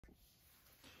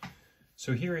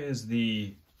So here is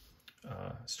the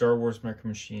Star Wars Micro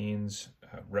Machines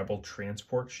Rebel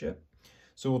transport ship.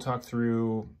 So we'll talk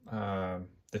through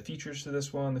the features to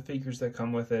this one, the figures that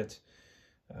come with it,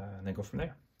 and then go from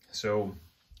there. So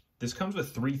this comes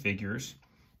with 3 figures.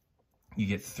 You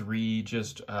get 3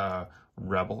 just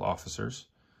Rebel officers.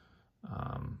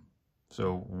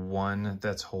 So one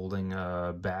that's holding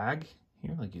a bag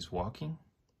here, like he's walking.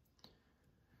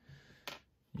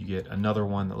 You get another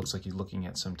one that looks like he's looking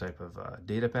at some type of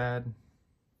data pad.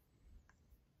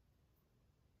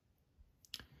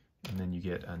 And then you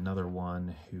get another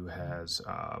one who has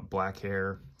black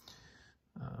hair.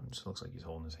 Just looks like he's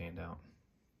holding his hand out.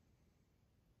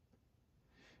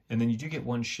 And then you do get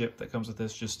one ship that comes with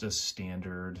this, just a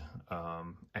standard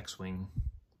X-Wing.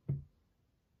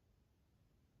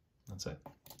 That's it.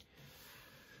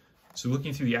 So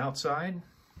looking through the outside,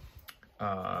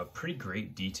 pretty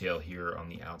great detail here on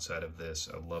the outside of this.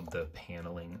 I love the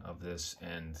paneling of this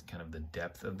and kind of the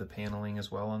depth of the paneling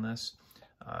as well on this,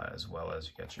 as well as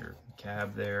you got your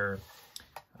cab there.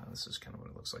 This is kind of what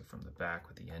it looks like from the back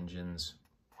with the engines.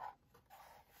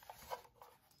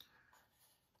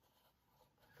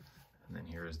 And then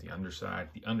here is the underside.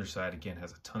 The underside, again,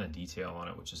 has a ton of detail on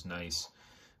it, which is nice.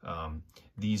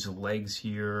 These legs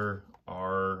here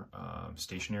are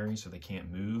stationary, so they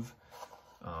can't move.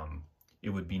 It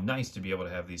would be nice to be able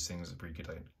to have these things where you could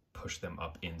like push them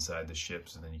up inside the ship,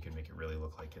 so then you can make it really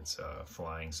look like it's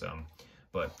flying some.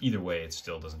 But either way, it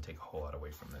still doesn't take a whole lot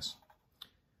away from this.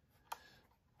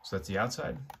 So that's the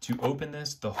outside. To open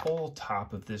this, the whole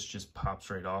top of this just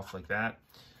pops right off like that.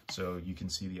 So you can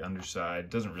see the underside.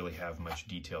 Doesn't really have much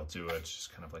detail to it. It's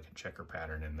just kind of like a checker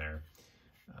pattern in there.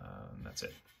 That's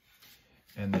it.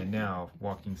 And then now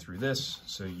walking through this,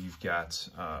 so you've got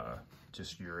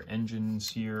just your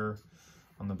engines here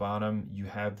on the bottom. You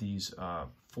have these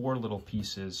 4 little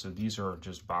pieces. So these are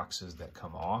just boxes that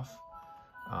come off.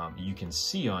 You can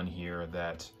see on here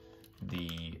that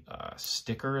the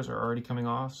stickers are already coming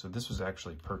off. So this was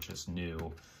actually purchased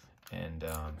new. And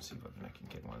let's see if I can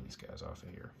get one of these guys off of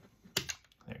here.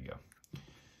 There you go.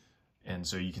 And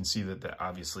so you can see that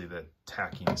obviously the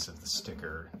tackiness of the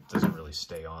sticker doesn't really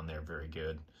stay on there very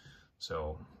good.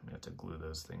 So you have to glue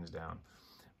those things down.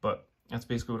 But that's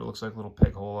basically what it looks like, a little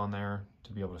peg hole on there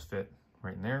to be able to fit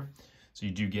right in there. So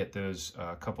you do get those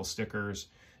couple stickers.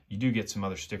 You do get some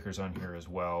other stickers on here as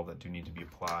well that do need to be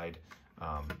applied.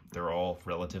 They're all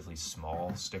relatively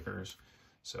small stickers.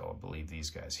 So I believe these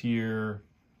guys here,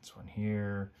 this one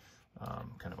here,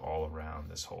 kind of all around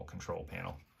this whole control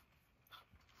panel.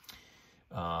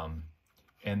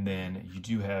 And then you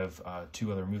do have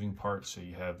 2 other moving parts. So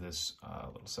you have this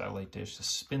little satellite dish. This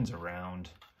spins around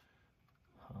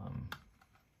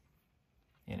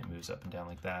and it moves up and down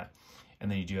like that. And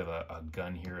then you do have a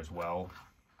gun here as well.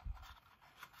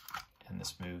 And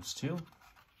this moves too.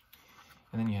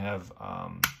 And then you have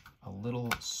a little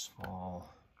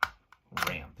small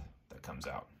ramp that comes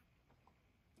out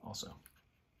also.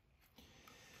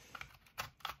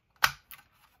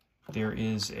 There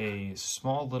is a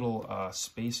small little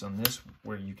space on this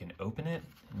where you can open it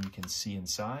and you can see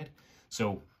inside.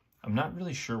 So I'm not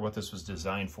really sure what this was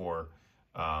designed for.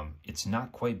 It's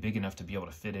not quite big enough to be able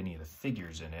to fit any of the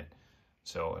figures in it.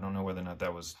 So I don't know whether or not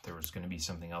there was going to be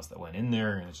something else that went in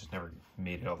there and it just never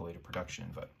made it all the way to production,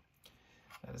 but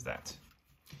that is that.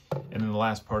 And then the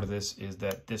last part of this is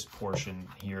that this portion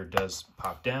here does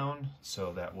pop down,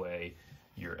 so that way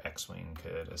your X-Wing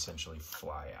could essentially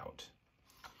fly out.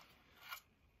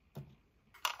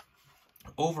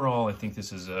 Overall, I think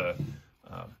this is a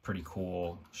pretty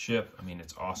cool ship. I mean,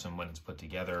 it's awesome when it's put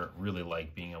together. Really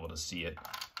like being able to see it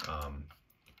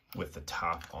with the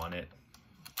top on it.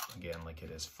 Again, like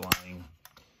it is flying.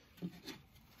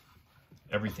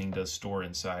 Everything does store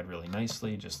inside really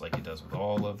nicely, just like it does with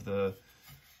all of the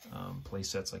play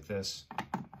sets like this.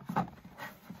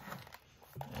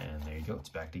 And there you go, it's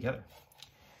back together.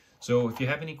 So if you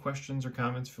have any questions or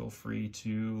comments, feel free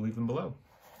to leave them below.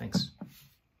 Thanks.